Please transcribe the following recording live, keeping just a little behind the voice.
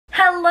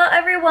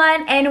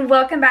everyone, and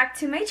welcome back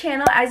to my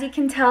channel. As you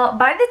can tell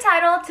by the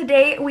title,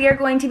 today we are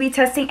going to be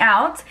testing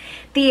out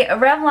the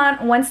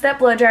Revlon One Step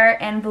Blow Dryer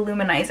and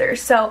Voluminizer.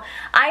 So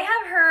I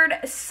have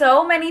heard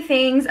so many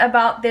things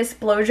about this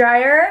blow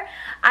dryer.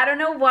 I don't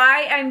know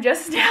why I'm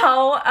just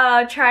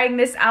now trying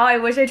this out. I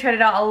wish I tried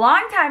it out a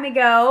long time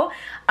ago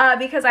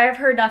because I have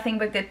heard nothing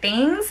but good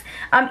things.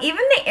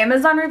 Even the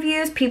Amazon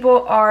reviews,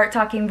 people are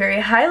talking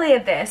very highly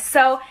of this.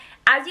 So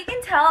as you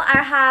can tell,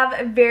 I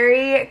have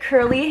very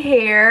curly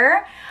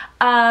hair.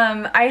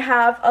 I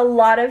have a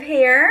lot of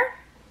hair.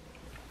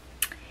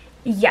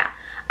 Yeah,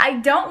 I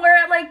don't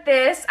wear it like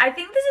this. I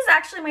think this is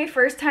actually my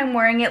first time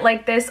wearing it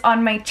like this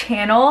on my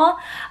channel.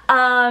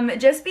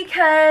 Just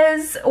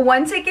because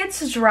once it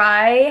gets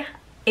dry,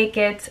 it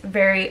gets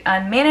very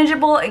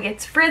unmanageable. It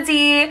gets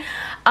frizzy.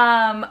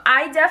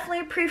 I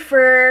definitely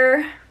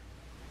prefer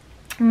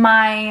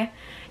my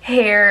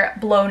hair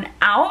blown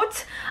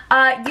out.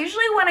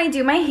 Usually when I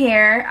do my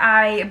hair,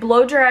 I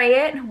blow dry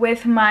it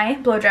with my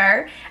blow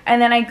dryer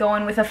and then I go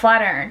in with a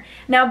flat iron.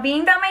 Now,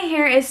 being that my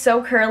hair is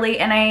so curly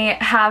and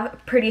I have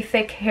pretty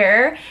thick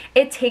hair,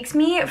 it takes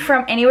me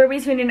from anywhere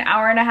between an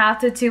hour and a half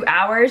to 2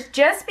 hours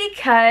just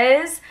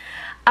because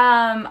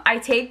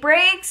I take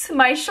breaks,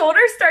 my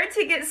shoulders start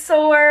to get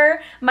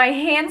sore, my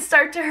hands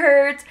start to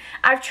hurt.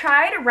 I've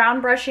tried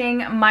round brushing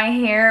my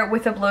hair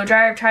with a blow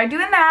dryer. I've tried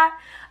doing that.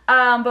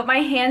 But my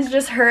hands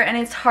just hurt and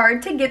it's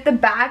hard to get the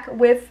back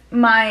with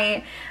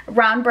my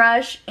round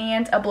brush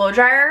and a blow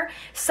dryer.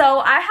 So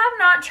I have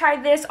not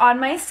tried this on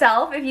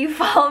myself. If you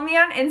follow me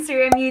on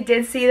Instagram, you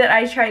did see that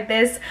I tried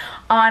this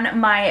on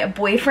my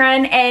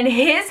boyfriend and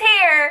his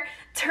hair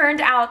turned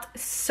out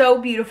so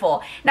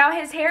beautiful. Now,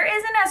 his hair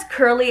isn't as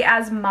curly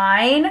as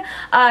mine.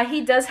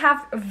 He does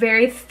have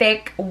very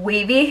thick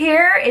wavy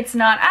hair. It's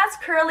not as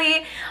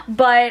curly,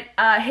 but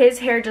his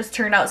hair just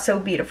turned out so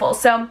beautiful.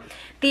 So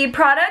the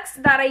products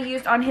that I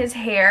used on his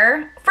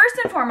hair, first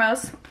and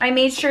foremost, I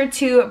made sure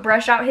to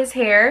brush out his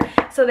hair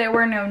so there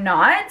were no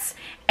knots.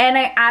 And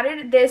I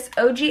added this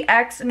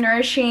OGX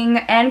Nourishing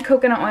and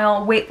Coconut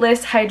Oil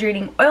Weightless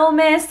Hydrating Oil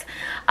Mist.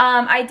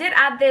 I did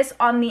add this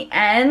on the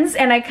ends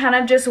and I kind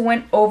of just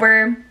went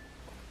over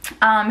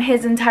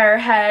his entire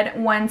head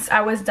once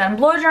I was done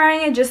blow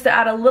drying it, just to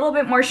add a little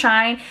bit more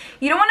shine.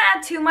 You don't want to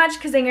add too much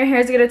because then your hair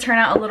is going to turn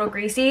out a little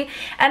greasy.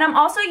 And I'm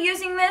also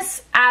using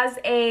this as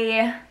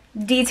a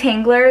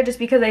detangler just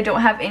because I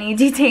don't have any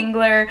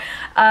detangler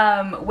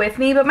with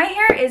me, but my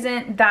hair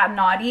isn't that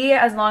knotty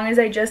as long as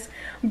I just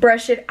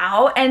brush it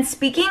out. And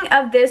speaking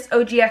of this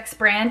OGX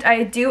brand,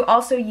 I do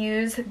also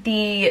use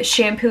the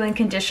shampoo and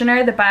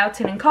conditioner, the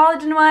biotin and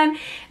collagen one.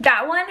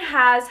 That one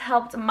has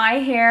helped my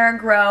hair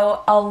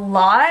grow a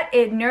lot.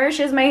 It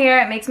nourishes my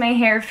hair, it makes my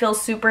hair feel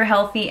super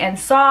healthy and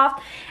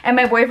soft, and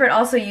my boyfriend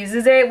also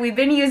uses it. We've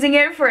been using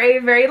it for a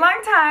very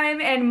long time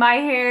and my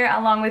hair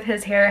along with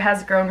his hair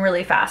has grown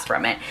really fast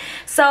from it.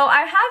 So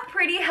I have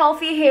pretty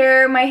healthy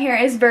hair. My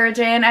hair is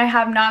virgin. I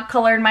have not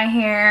colored my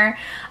hair.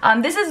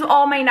 This is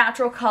all my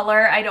natural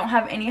color. I don't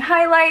have any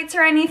highlights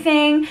or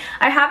anything.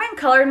 I haven't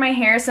colored my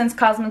hair since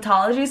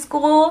cosmetology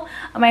school.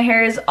 My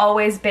hair has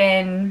always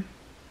been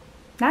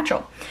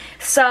natural.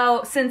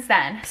 So since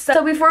then.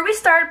 So before we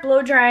start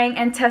blow drying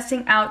and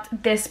testing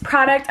out this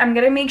product, I'm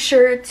gonna make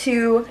sure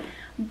to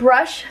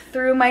brush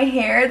through my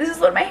hair. This is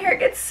when my hair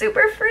gets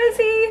super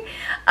frizzy.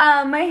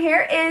 My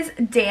hair is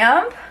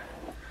damp.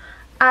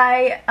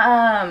 I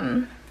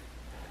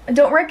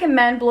don't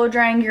recommend blow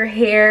drying your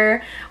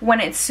hair when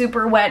it's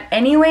super wet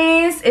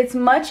anyways. It's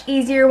much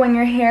easier when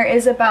your hair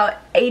is about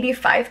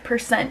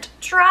 85%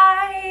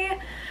 dry.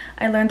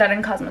 I learned that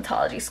in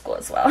cosmetology school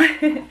as well.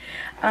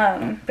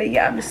 But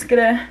yeah, I'm just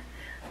gonna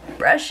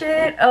brush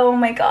it. Oh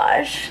my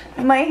gosh,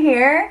 my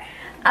hair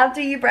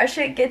after you brush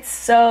it gets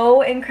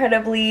so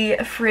incredibly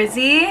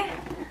frizzy.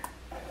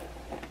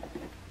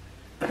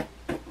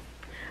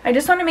 I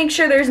just want to make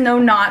sure there's no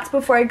knots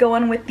before I go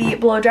in with the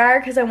blow dryer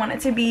because I want it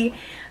to be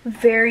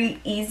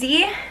very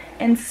easy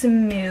and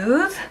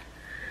smooth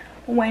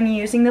when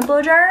using the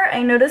blow dryer.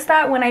 I noticed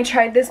that when I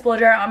tried this blow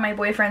dryer on my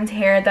boyfriend's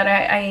hair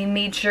that I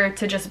made sure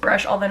to just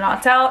brush all the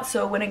knots out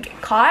so it wouldn't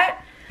get caught.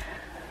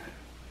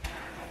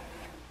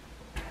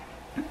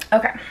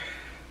 Okay.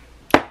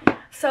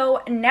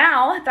 So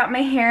now that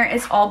my hair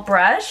is all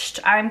brushed,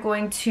 I'm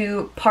going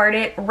to part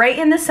it right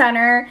in the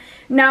center.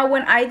 Now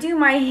when I do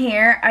my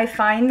hair, I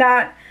find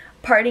that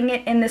parting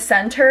it in the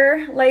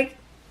center like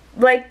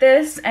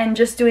this and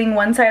just doing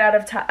one side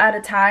at a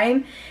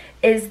time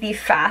is the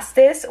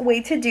fastest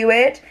way to do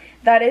it.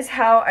 That is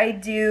how I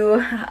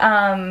do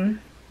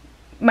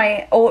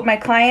my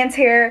clients'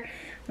 hair.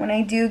 When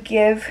I do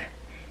give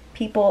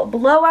people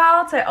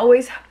blowouts, I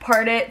always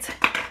part it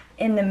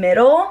in the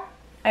middle.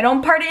 I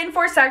don't part it in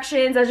 4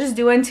 sections. That's just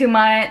doing too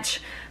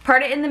much.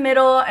 Part it in the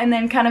middle and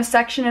then kind of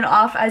section it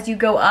off as you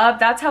go up.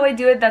 That's how I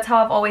do it. That's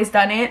how I've always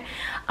done it.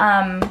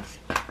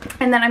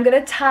 And then I'm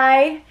gonna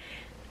tie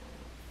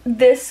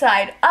this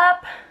side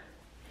up,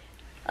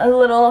 a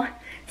little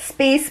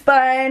space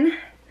bun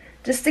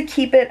just to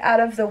keep it out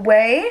of the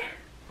way.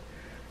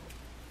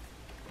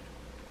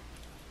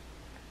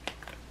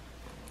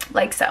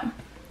 like so.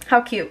 How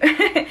cute.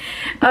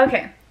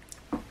 Okay.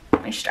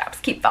 My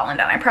straps keep falling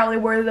down. I probably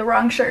wore the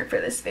wrong shirt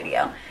for this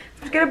video. I'm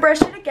just gonna brush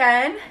it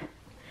again.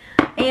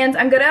 And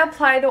I'm gonna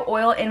apply the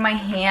oil in my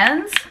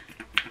hands.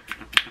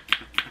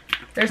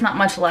 There's not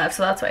much left,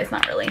 so that's why it's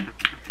not really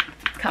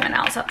coming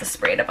out. So I have to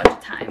spray it a bunch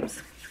of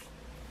times.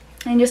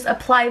 And just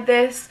apply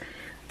this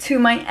to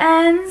my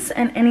ends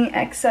and any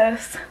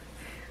excess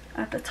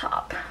at the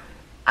top.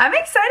 I'm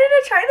excited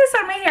to try this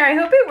on my hair. I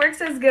hope it works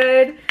as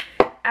good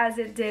as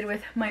it did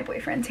with my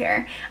boyfriend's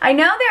hair. I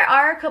know there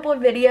are a couple of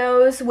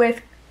videos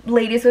with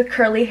ladies with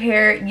curly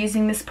hair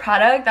using this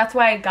product. That's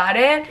why I got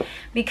it,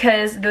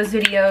 because those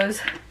videos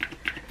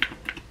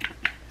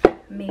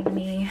made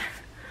me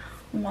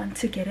want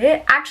to get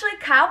it. Actually,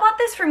 Kyle bought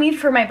this for me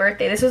for my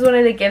birthday. This was one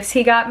of the gifts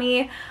he got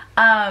me.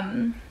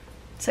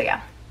 So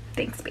yeah,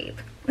 thanks, babe.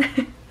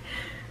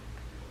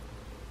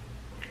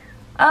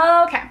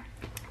 Okay,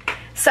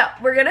 so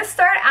we're gonna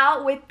start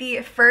out with the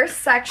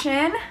first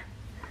section.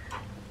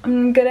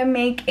 I'm gonna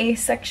make a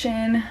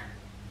section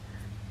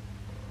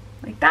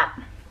like that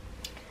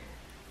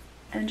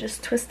and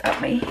just twist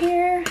up my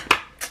hair.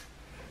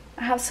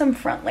 I have some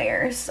front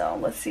layers, so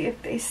let's see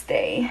if they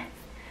stay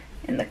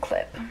in the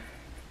clip.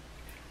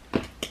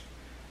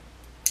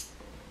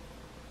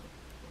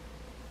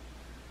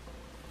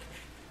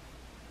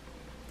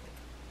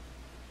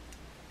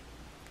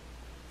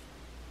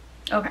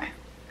 Okay,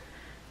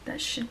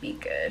 that should be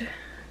good.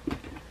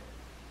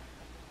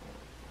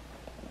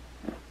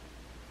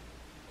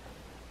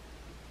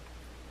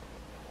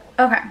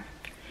 Okay,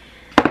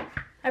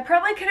 I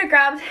probably could have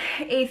grabbed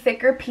a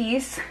thicker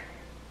piece.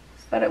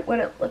 That's what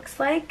it looks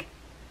like.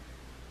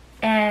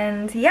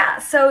 And yeah,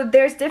 so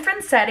there's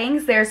different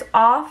settings. There's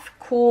off,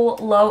 cool,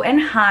 low,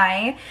 and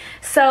high.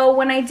 So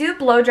when I do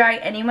blow dry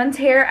anyone's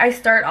hair, I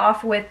start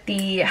off with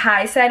the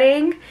high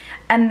setting,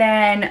 and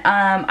then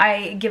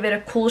I give it a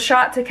cool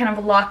shot to kind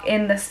of lock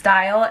in the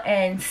style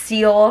and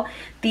seal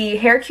the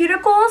hair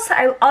cuticles.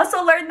 I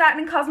also learned that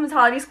in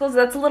cosmetology school, so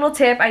that's a little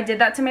tip. I did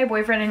that to my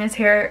boyfriend and his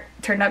hair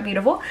turned out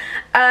beautiful.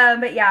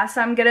 But yeah,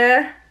 so I'm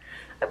gonna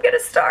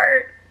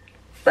start.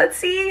 Let's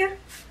see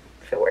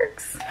if it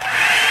works.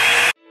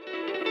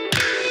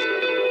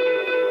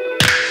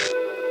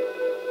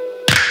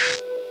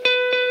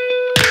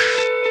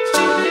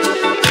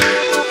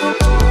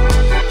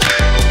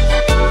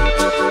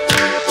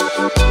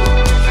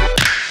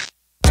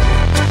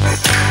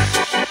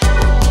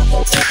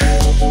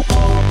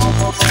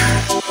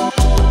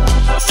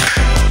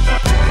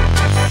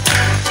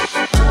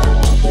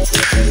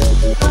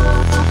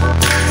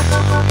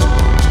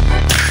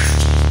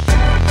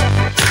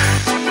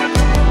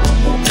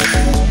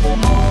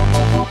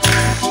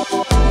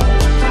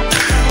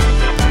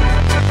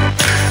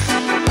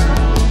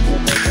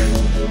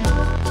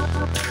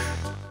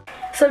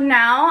 So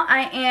now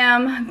I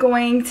am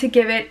going to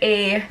give it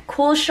a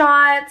cool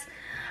shot.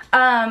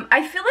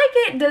 I feel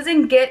like it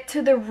doesn't get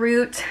to the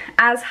root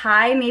as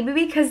high, maybe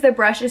because the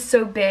brush is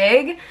so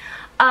big.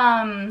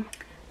 But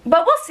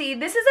we'll see.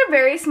 This is a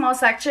very small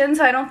section,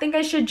 so I don't think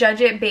I should judge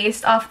it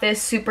based off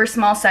this super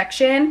small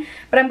section.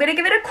 But I'm going to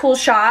give it a cool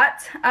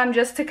shot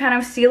just to kind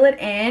of seal it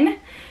in.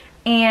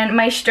 And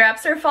my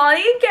straps are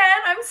falling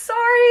again. I'm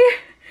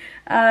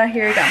sorry.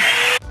 Here we go.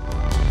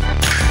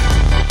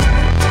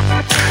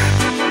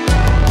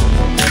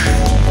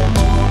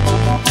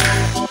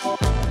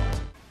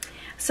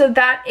 So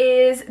that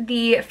is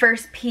the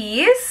first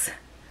piece.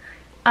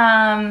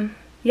 Yeah,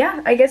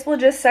 I guess we'll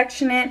just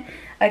section it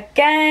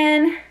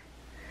again.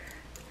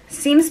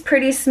 Seems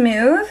pretty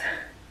smooth.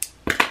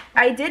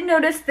 I did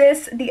notice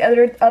this the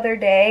other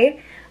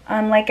day.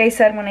 Like I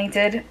said, when I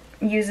did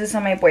use this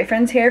on my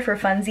boyfriend's hair for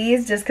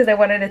funsies, just because I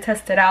wanted to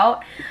test it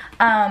out,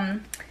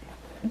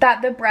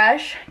 that the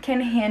brush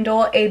can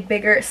handle a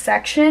bigger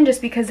section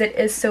just because it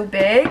is so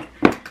big.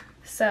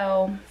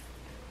 So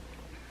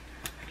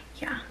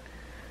yeah.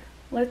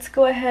 Let's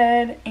go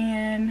ahead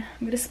and I'm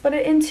going to split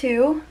it in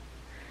two,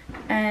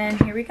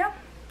 and here we go.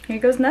 Here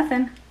goes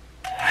nothing.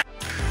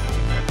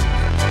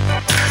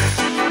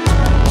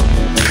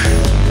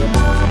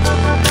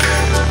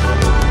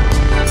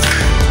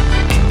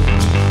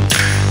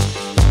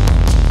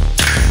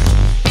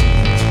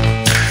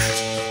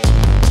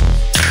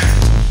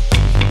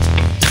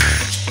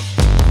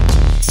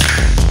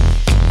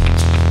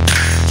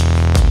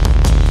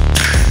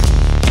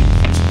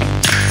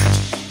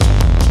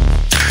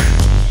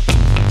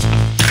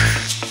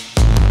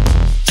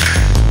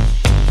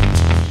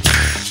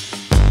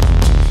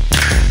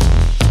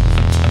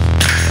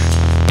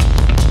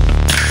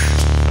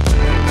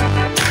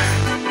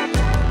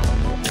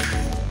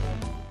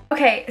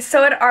 Okay,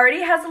 so it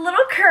already has a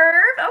little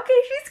curve. Okay,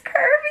 she's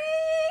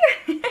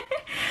curvy.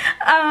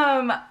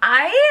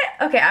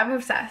 I'm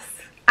obsessed.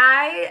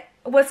 I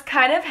was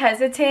kind of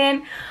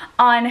hesitant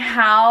on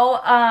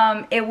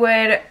how it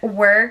would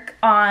work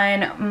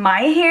on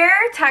my hair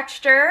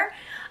texture,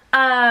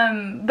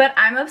 but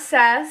I'm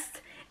obsessed.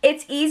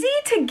 It's easy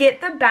to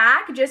get the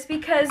back just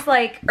because,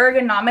 like,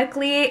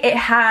 ergonomically it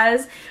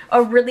has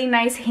a really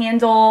nice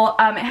handle.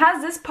 It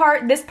has this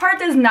part. This part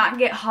does not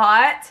get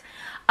hot.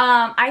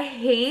 I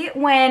hate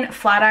when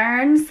flat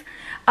irons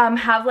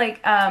have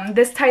like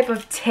this type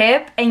of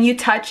tip and you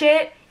touch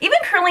it, even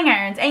curling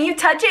irons, and you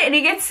touch it and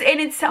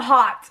it's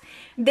hot.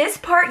 This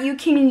part you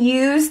can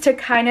use to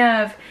kind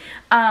of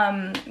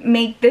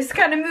make this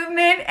kind of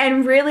movement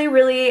and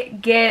really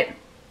get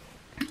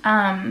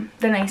the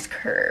nice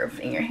curve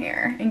in your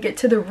hair and get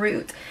to the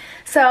root.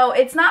 So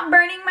it's not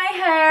burning my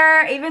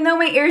hair, even though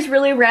my ear is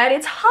really red.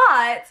 It's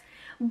hot,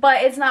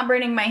 but it's not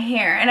burning my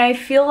hair. And I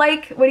feel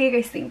like, what do you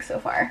guys think so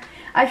far?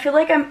 I feel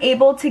like I'm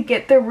able to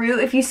get the root.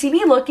 If you see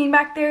me looking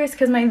back there, it's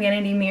because my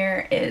vanity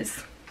mirror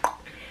is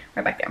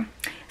right back there.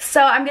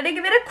 So I'm gonna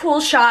give it a cool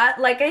shot,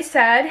 like I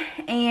said,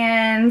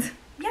 and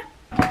yeah.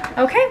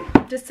 Okay,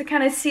 just to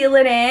kind of seal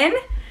it in.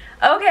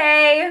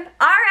 Okay,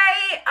 all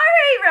right,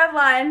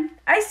 Revlon,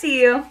 I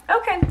see you.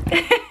 Okay.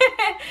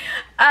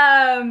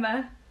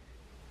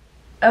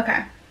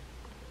 Okay,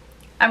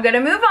 I'm gonna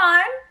move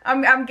on.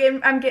 I'm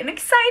getting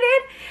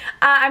excited.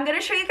 I'm gonna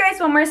show you guys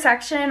one more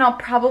section. I'll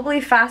probably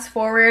fast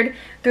forward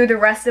through the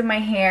rest of my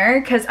hair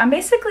because I'm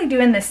basically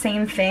doing the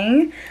same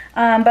thing,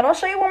 but I'll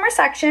show you one more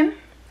section.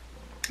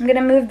 I'm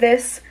gonna move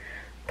this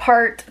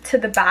part to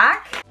the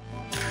back.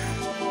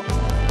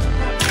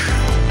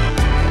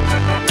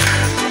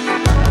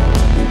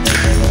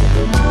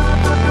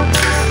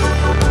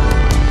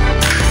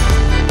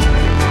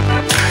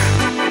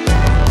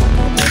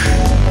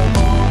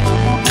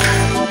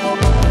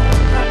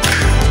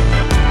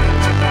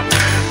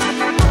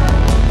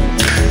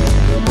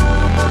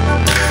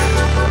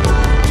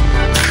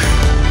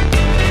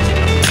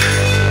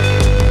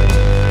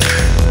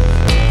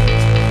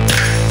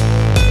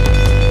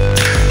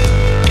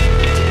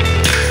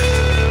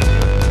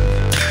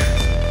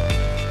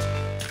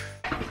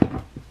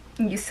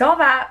 You saw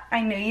that.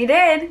 I knew you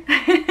did.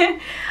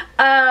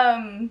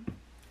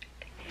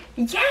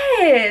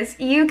 Yes,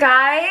 you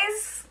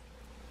guys.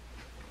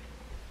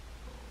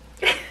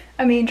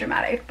 I'm being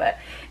dramatic, but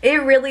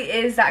it really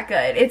is that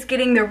good. It's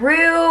getting the root.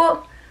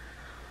 Oh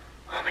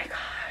my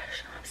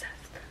gosh, I'm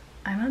obsessed.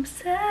 I'm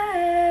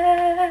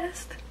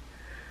obsessed.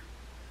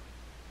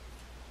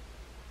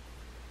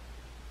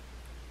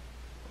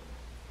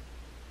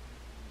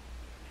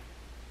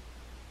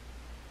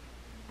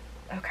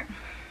 Okay.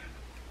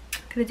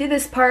 Gonna do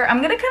this part.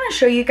 I'm gonna kind of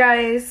show you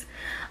guys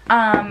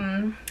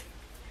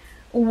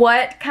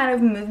what kind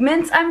of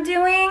movements I'm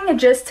doing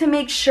just to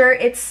make sure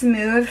it's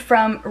smooth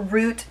from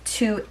root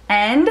to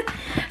end.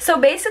 So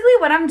basically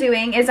what I'm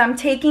doing is I'm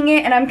taking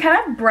it and I'm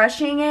kind of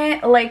brushing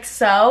it like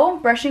so,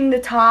 brushing the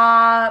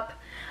top.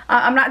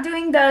 I'm not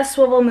doing the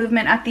swivel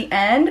movement at the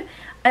end,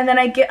 and then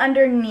I get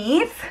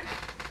underneath.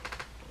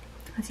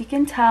 As you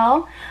can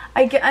tell,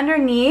 I get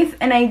underneath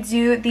and I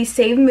do the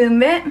same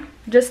movement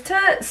just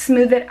to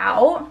smooth it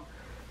out.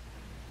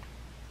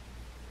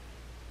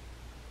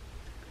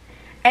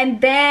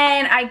 And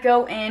then I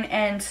go in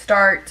and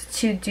start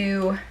to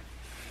do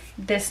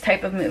this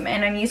type of movement.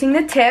 And I'm using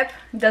the tip.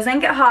 It doesn't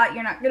get hot.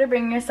 You're not going to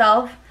burn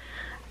yourself.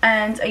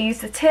 And I use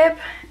the tip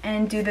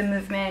and do the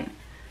movement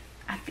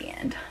at the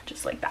end,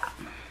 just like that.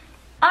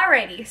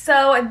 Alrighty,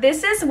 so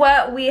this is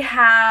what we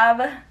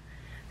have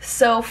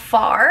so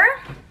far.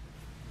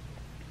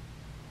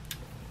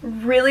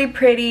 Really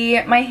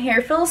pretty. My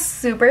hair feels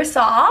super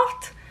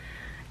soft.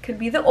 Could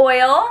be the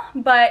oil,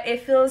 but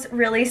it feels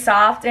really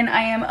soft and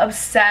I am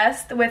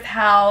obsessed with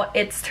how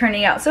it's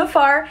turning out so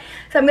far.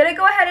 So I'm gonna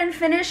go ahead and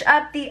finish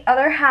up the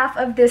other half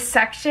of this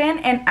section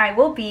and I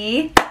will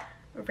be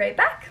right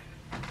back.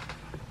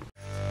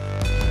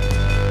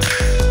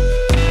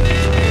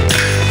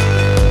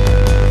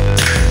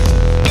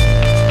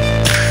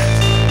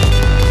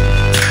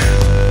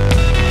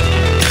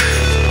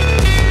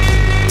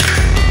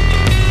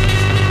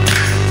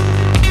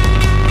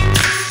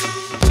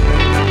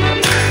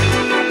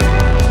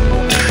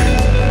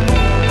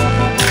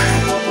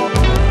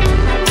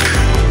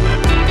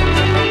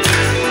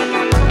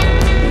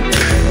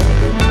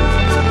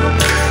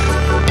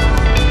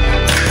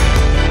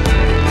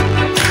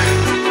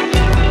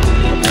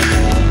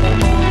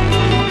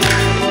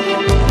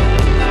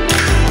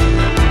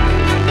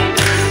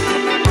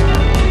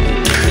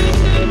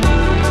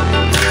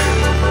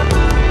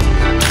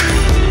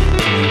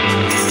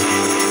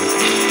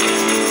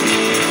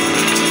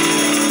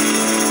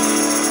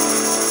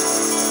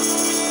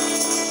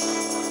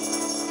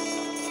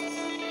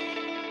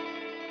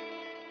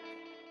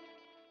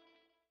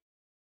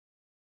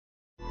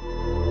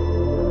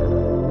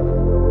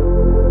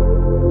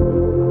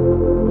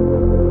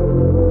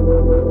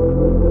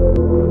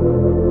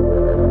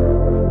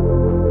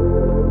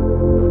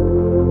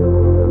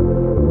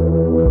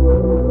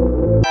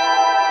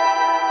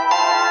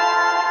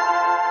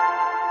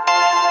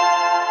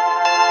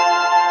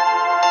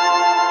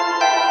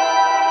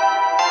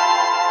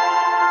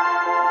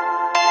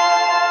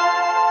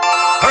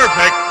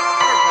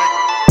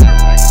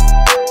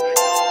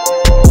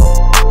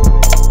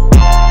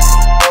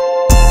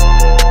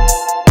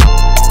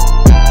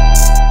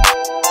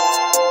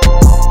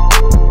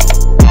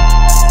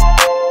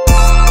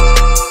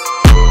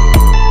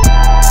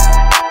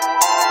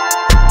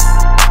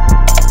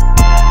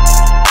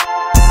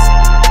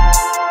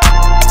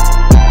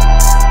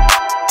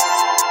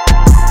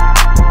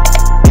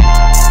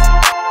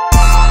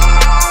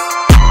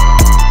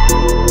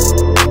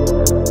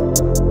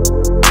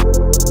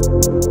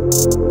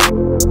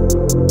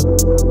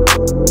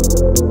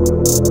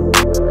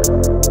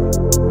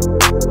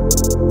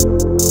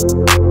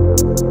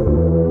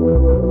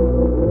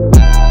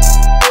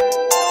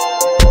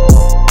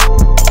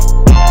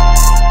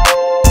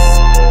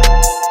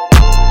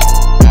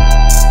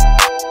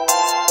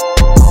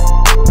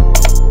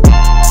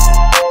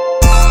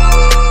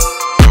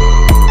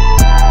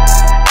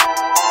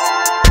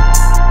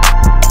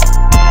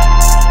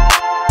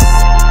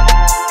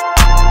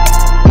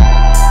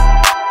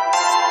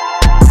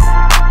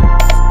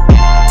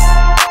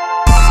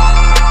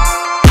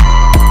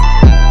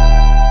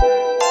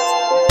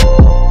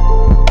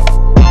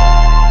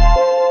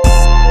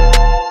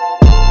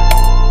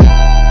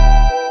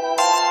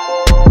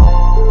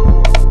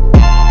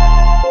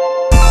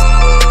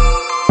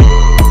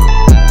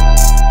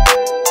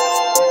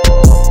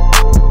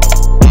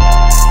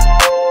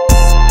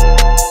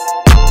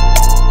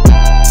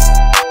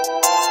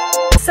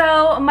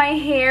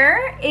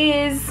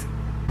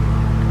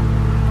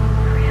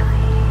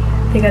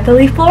 You got the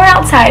leaf blower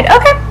outside.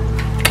 Okay.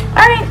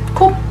 Alright,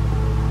 cool.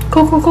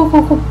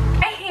 Cool.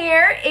 My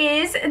hair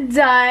is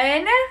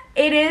done.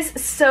 It is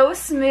so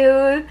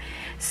smooth,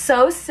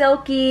 so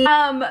silky.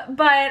 But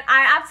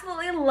I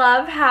absolutely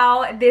love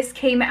how this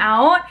came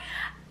out.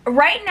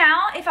 Right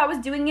now, if I was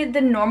doing it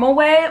the normal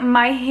way,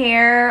 my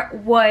hair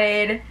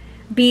would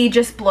be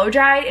just blow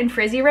dried and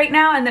frizzy right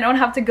now, and then I don't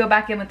have to go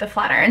back in with the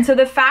flat iron. So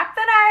the fact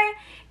that I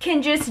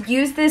can just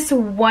use this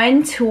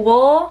one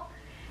tool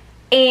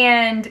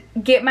and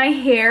get my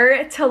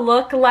hair to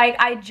look like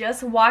I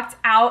just walked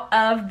out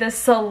of the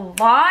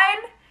salon,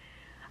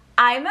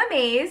 I'm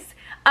amazed.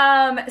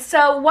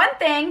 So one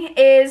thing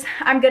is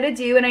I'm gonna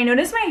do, and I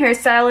notice my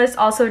hairstylist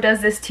also does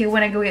this too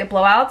when I go get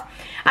blowouts,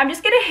 I'm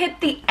just gonna hit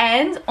the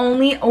end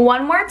only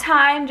one more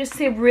time just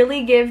to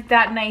really give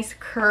that nice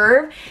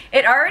curve.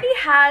 It already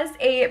has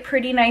a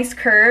pretty nice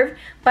curve,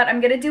 but I'm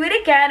gonna do it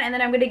again, and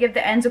then I'm gonna give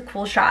the ends a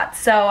cool shot.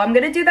 So I'm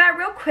gonna do that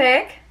real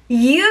quick.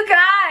 You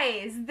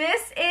guys,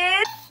 this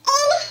is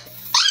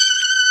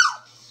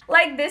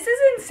like, this is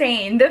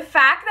insane. The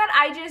fact that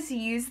I just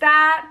used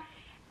that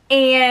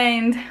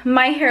and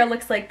my hair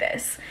looks like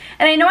this.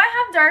 And I know I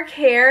have dark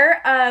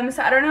hair,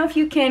 so I don't know if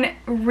you can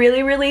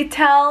really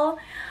tell.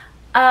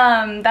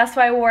 That's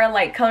why I wore a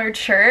light colored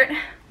shirt,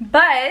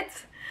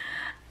 but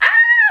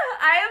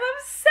I am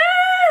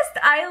obsessed.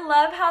 I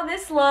love how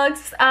this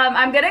looks.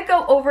 I'm gonna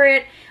go over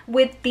it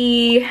with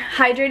the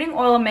hydrating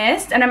oil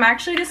mist, and I'm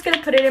actually just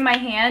gonna put it in my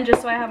hand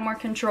just so I have more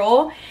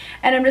control,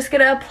 and I'm just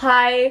gonna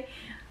apply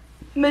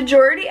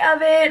majority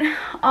of it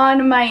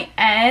on my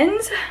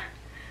ends,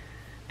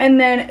 and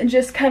then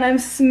just kind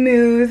of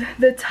smooth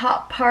the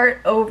top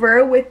part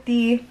over with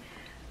the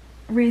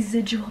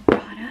residual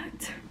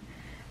product.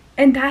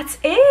 And that's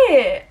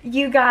it,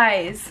 you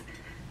guys.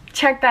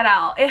 Check that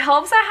out. It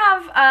helps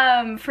I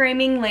have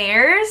framing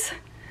layers,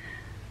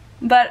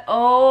 but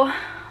oh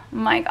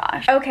my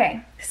gosh.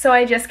 Okay, so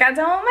I just got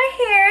done with my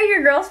hair.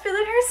 Your girl's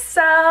feeling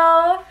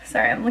herself.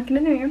 Sorry, I'm looking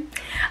in the mirror.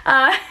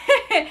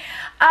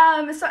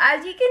 So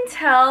as you can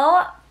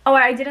tell, oh,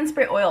 I didn't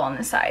spray oil on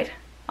this side.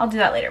 I'll do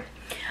that later.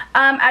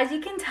 As you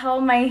can tell,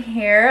 my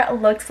hair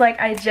looks like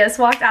I just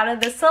walked out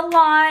of the salon.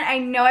 I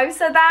know I've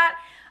said that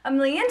a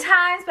million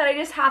times, but I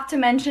just have to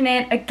mention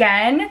it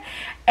again.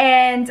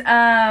 And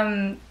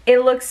it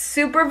looks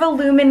super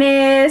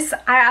voluminous.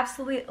 I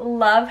absolutely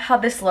love how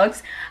this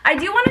looks. I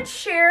do want to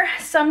share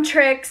some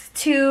tricks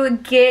to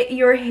get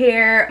your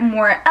hair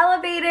more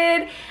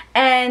elevated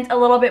and a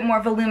little bit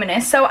more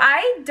voluminous. So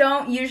I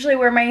don't usually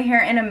wear my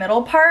hair in a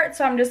middle part,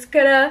 so I'm just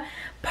gonna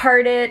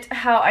part it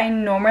how I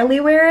normally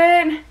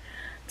wear it.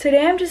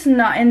 Today I'm just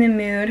not in the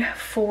mood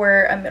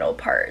for a middle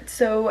part,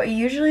 so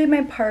usually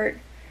my part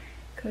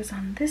goes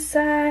on this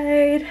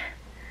side,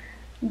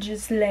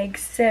 just like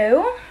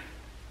so.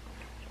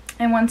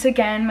 And once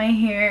again, my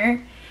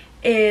hair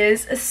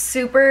is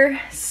super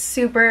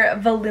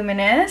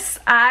voluminous.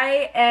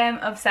 I am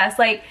obsessed.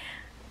 Like,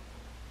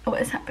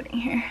 what is happening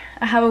here?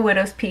 I have a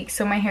widow's peak,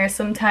 so my hair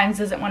sometimes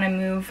doesn't want to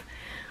move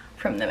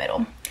from the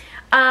middle.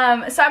 So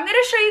I'm going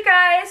to show you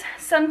guys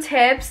some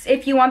tips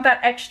if you want that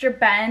extra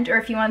bend, or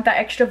if you want that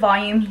extra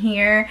volume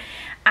here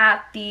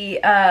at the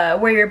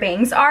where your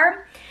bangs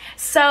are.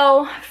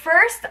 So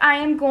first I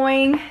am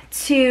going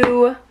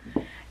to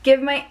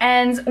give my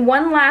ends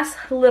one last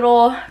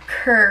little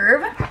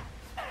curve.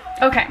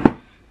 Okay,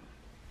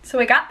 so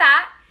I got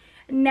that.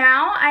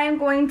 Now I am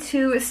going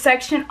to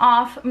section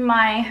off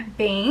my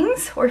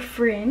bangs, or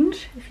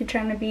fringe if you're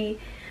trying to be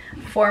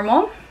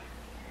formal.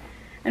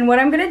 And what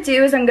I'm going to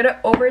do is I'm going to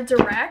over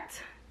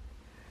direct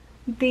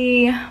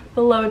the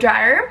blow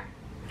dryer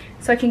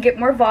so I can get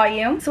more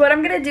volume. So what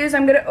I'm going to do is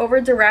I'm going to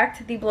over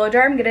direct the blow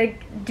dryer. I'm going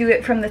to do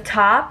it from the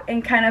top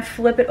and kind of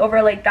flip it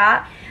over like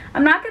that.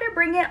 I'm not going to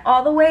bring it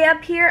all the way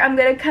up here. I'm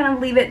going to kind of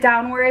leave it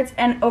downwards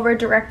and over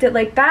direct it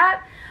like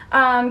that,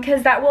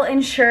 because that will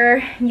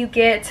ensure you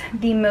get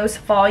the most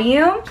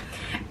volume.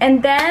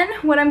 And then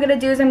what I'm going to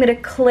do is I'm going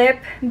to clip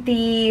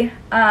the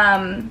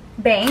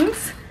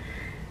bangs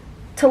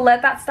to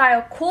let that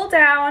style cool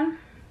down,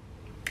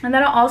 and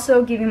that'll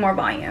also give you more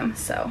volume.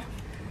 So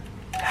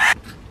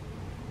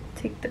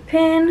take the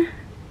pin,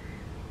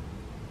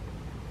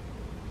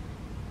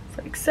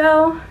 like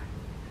so.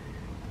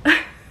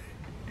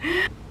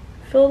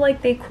 Feel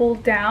like they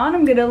cooled down.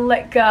 I'm gonna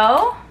let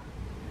go.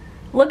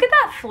 Look at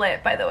that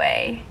flip, by the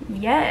way.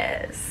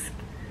 Yes.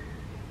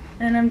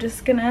 And I'm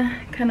just gonna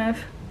kind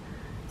of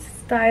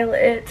style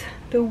it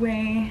the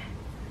way.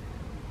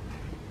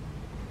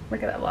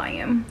 Look at that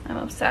volume. I'm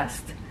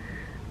obsessed.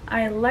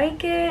 I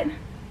like it.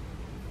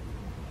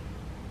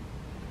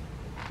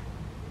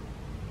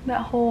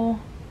 That whole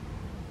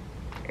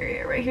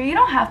area right here. You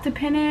don't have to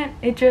pin it.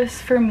 It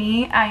just, for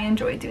me, I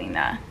enjoy doing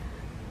that.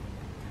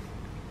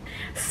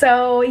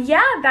 So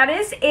yeah, that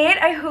is it.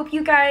 I hope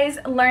you guys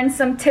learned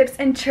some tips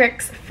and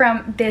tricks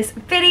from this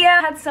video.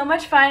 I had so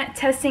much fun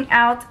testing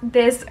out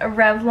this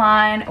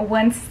Revlon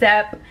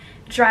one-step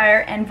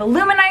dryer and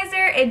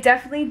voluminizer. It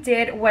definitely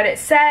did what it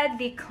said.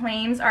 The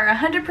claims are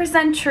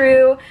 100%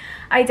 true.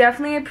 I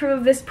definitely approve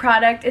of this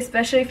product,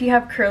 especially if you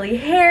have curly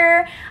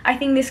hair. I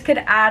think this could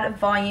add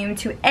volume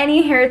to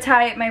any hair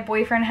type. My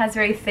boyfriend has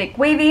very thick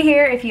wavy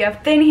hair. If you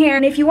have thin hair,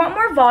 and if you want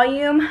more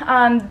volume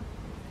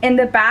in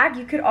the back,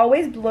 you could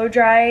always blow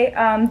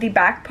dry the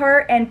back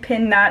part and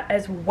pin that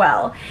as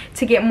well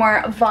to get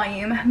more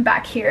volume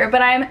back here.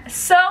 But I'm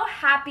so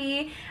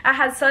happy. I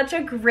had such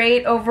a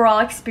great overall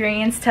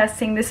experience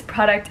testing this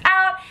product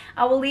out.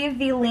 I will leave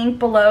the link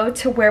below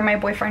to where my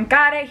boyfriend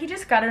got it. He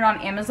just got it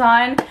on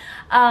Amazon.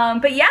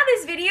 But yeah,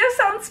 this video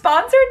sounds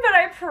sponsored, but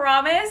I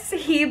promise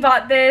he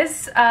bought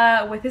this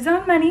with his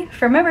own money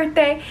for my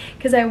birthday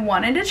because I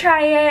wanted to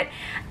try it.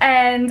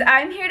 And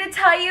I'm here to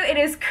tell you it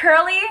is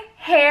curly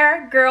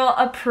hair girl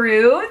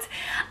approved.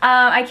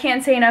 I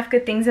can't say enough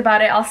good things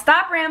about it. I'll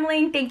stop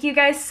rambling. Thank you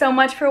guys so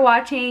much for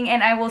watching,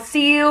 and I will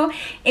see you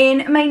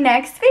in my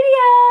next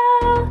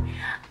video.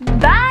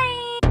 Bye!